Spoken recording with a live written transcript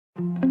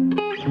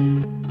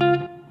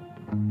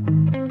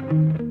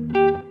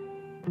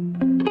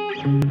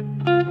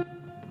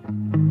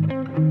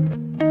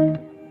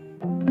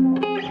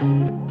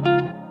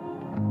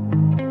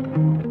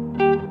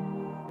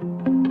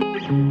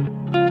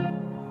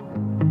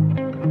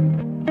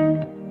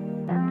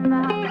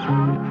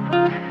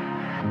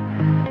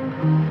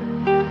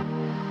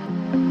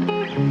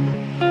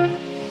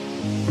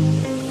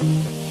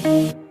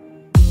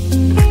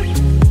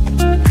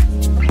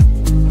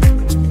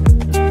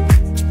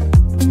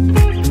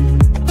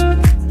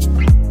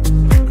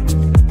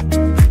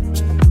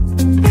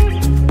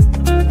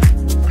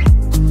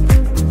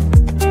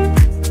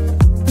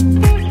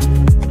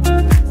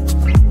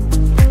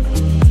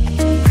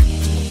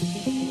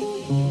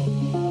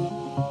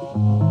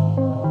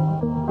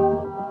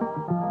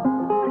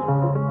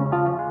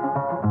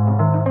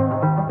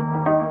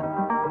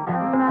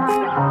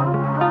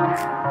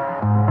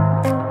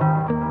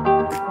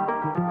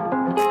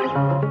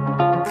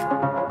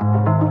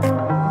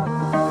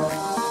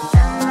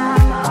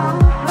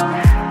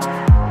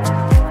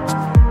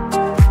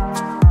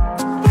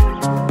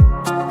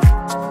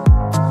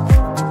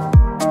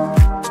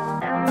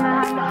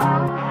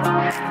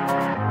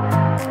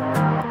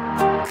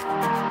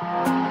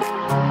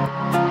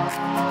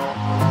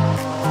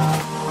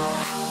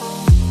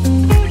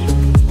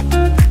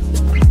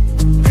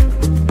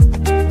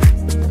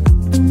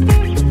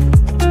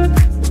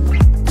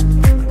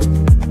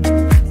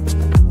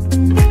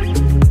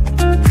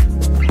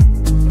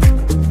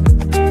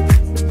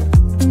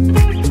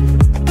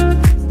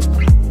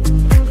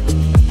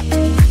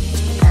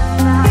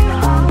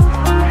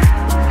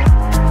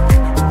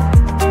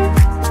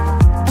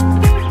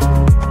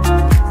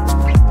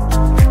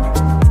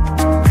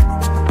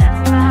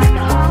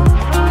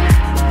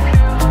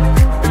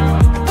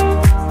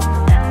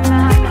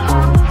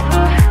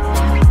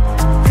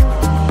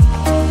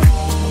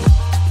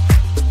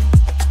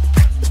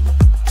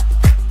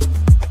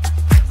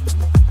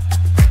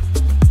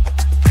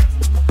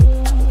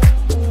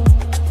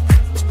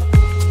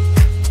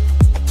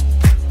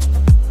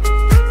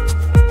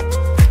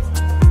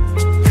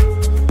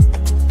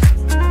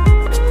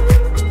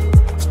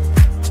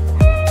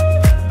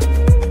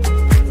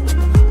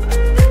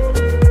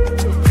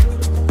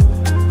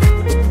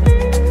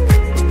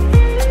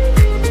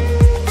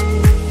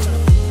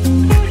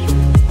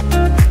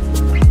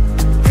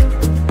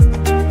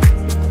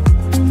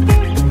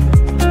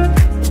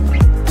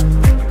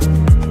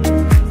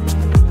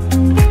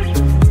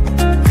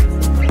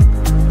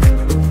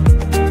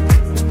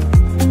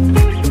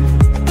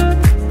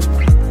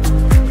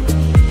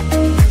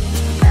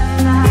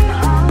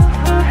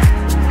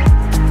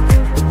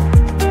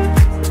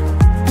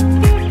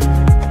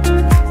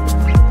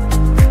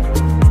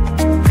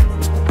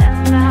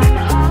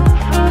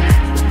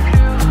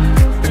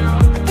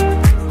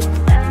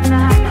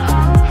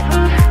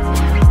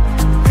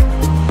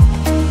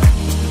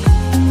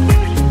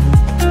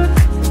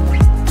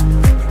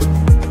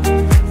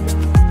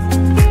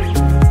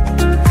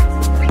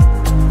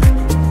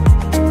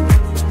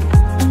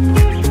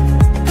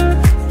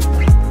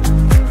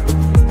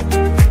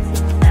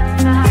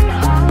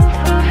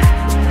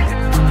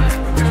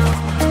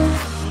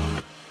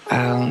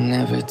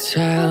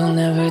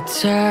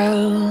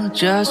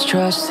just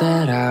trust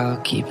that I'll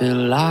keep it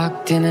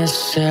locked in a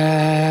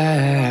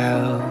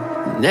cell.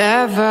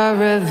 Never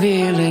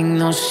revealing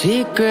no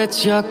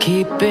secrets you're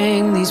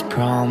keeping. These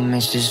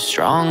promises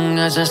strong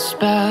as a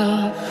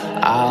spell.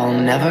 I'll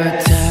never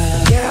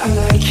tell. Yeah, I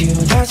like you,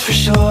 that's for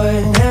sure.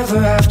 Never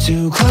have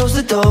to close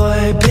the door.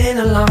 Been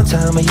a long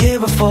time, a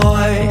year before,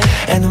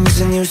 and I'm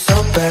missing you so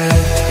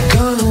bad.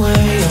 Gone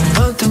away a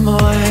month or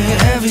more.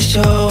 Every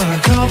show I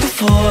go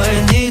before,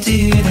 need to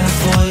hear that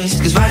voice,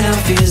 cause right now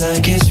feels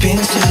like it's been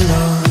too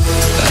long.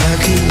 I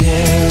could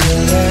never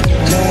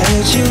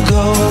let you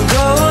go.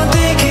 Go on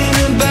thinking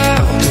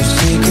about those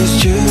secrets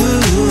true.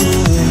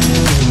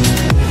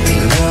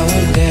 And I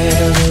would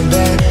never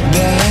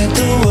bet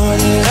the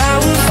world that I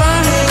would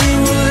find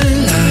anyone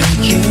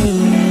like you.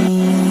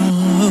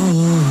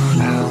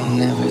 I'll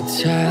never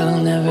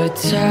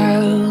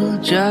tell.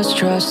 Just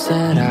trust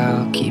that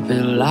I'll keep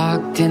it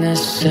locked in a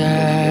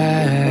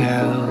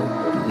cell.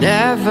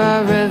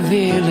 Never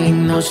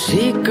revealing no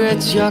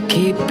secrets you're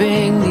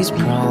keeping. These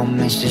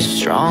promises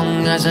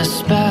strong as a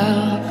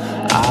spell.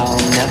 I'll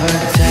never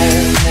tell.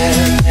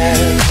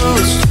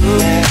 It's true,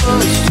 it's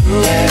true, it's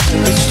true,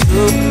 it's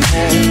true, it's true,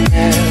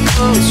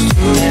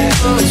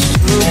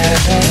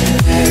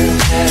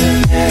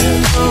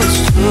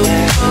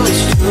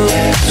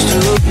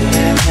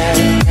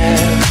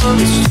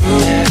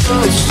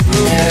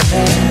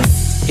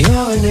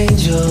 you're an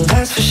angel,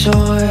 that's for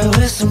sure.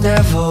 With some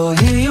devil,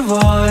 hear you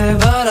roar.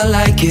 But I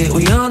like it,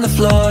 we on the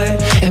floor.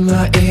 In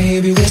my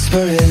ear, be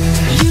whispering.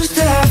 Used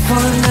to have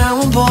fun, now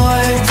I'm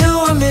bored. Do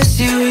I miss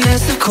you?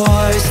 Yes, of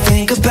course.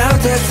 Think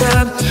about that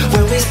time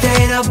when we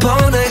stayed up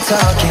all night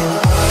talking.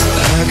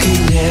 I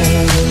could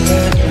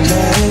never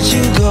let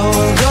you go.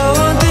 Go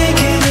on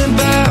thinking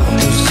about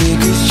those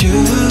secrets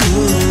true.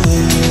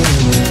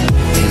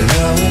 And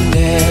I would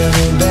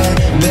never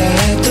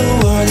bet the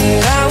world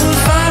that I would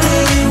find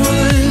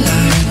anyone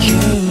like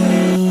you.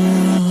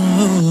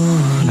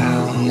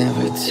 I'll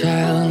never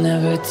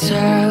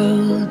tell.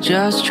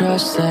 Just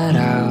trust that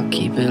I'll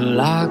keep it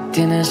locked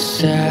in a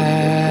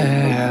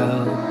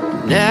cell.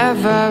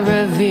 Never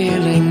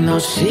revealing no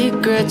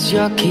secrets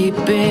you're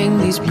keeping.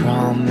 These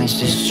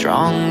promises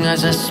strong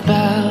as a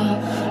spell.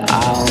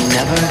 I'll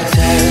never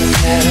tell.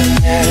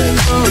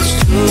 It's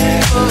true,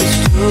 it's true, it's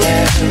true,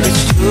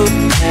 it's true,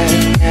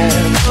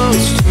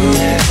 it's true,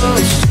 it's true,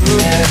 it's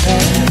true, it's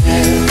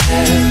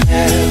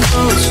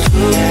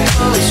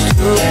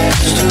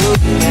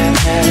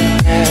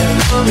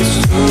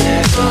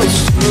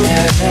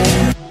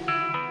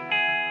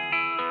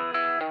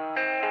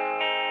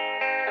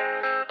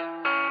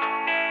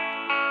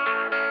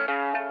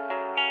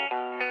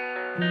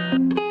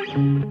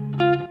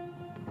true.